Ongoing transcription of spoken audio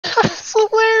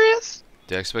That's hilarious.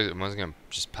 Do I expect one's gonna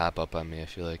just pop up on me? I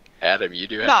feel like. Adam, you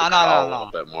do have to crawl a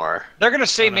little bit more. They're gonna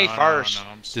see me first.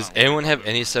 Does anyone have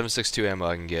any 7.62 ammo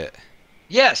I can get?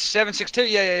 Yes,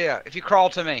 7.62. Yeah. If you crawl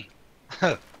to me.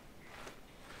 And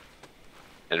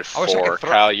 4,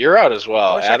 Kyle, you're out as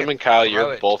well. Adam and Kyle,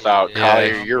 you're both out.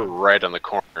 Kyle, you're right on the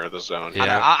corner of the zone.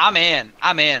 Yeah. I'm in.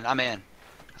 I don't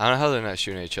know how they're not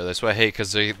shooting at each other. That's what I hate,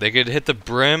 because they could hit the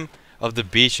brim of the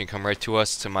beach and come right to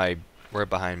us, to my right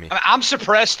behind me. I mean, I'm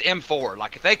suppressed M4.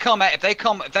 Like if they pop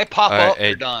up,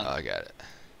 they're done. Oh, I got it.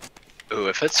 Ooh,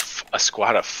 if it's a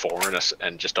squad of 4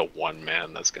 and just a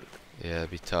 1-man, that's gonna. Yeah,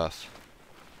 that'd be tough.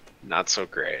 Not so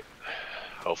great.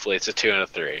 Hopefully, it's a 2 and a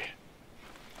 3.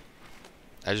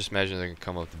 I just imagine they're gonna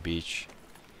come up the beach.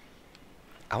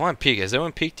 I want to peek. Has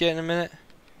anyone peeked yet in a minute?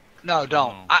 No,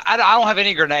 don't. I don't have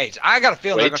any grenades. I got a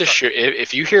feeling. Wait to shoot.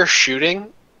 If you hear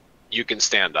shooting, you can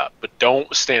stand up, but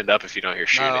don't stand up if you don't hear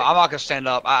shooting. No, I'm not gonna stand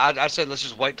up. I said let's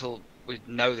just wait till we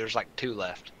know there's like 2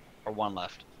 left or 1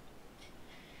 left.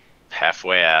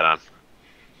 Halfway at him.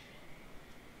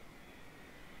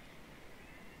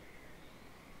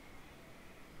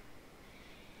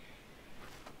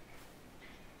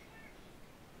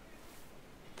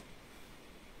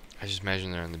 I just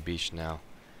imagine they're on the beach now.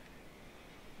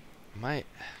 I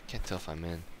can't tell if I'm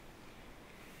in.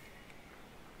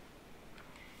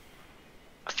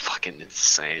 Fucking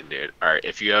insane, dude. All right,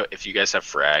 if you guys have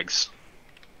frags,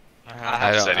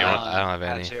 I don't have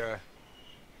any.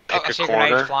 Pick a corner.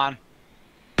 corner. Flying.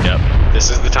 Yep, this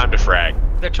is the time to frag.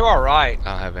 They're to our right. I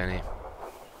don't have any.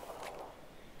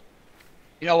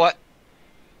 You know what?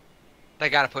 They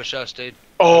gotta push us, dude.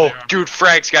 Oh, dude,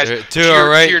 frags, guys. To our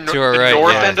right. The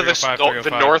north end of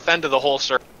the north end of the whole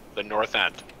circle. The north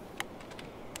end.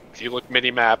 If you look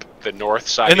mini map, the north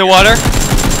side. In the water.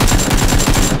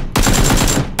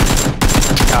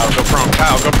 Kyle, go prone.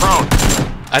 Kyle, go prone.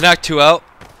 I knocked 2 out.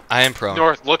 I am prone.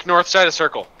 Look north side of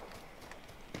circle.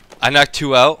 I knocked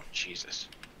 2 out. Jesus.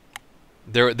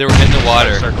 They were in the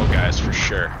water. Circle, guys, for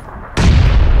sure.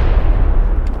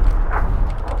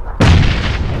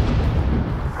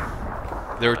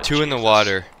 There were 2 in the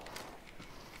water.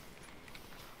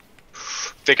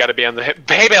 They gotta be on the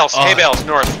hay bales. Hay bales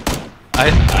north.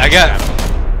 I got.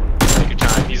 Take your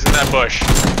time. He's in that bush.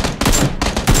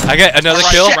 I got another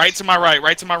kill. Right to my right.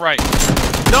 Right to my right.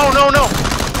 No. Don't.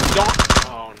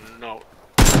 Oh no.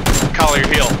 Collie,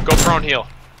 heal. Go prone, heal.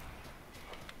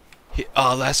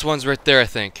 Last one's right there, I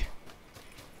think.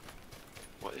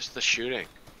 What is the shooting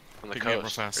on the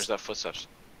coast? There's that footsteps.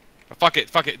 Fuck it.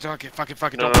 Fuck it. No. Just fight.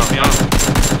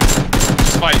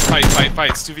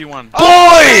 It's 2v1.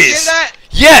 Boys!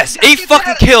 Yes! 8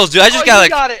 fucking kills, dude. I just got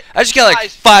like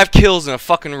 5 kills in a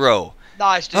fucking row.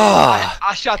 Nice, dude.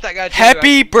 I shot that guy too.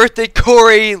 Happy birthday,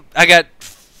 Corey. I got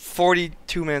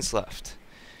 42 minutes left.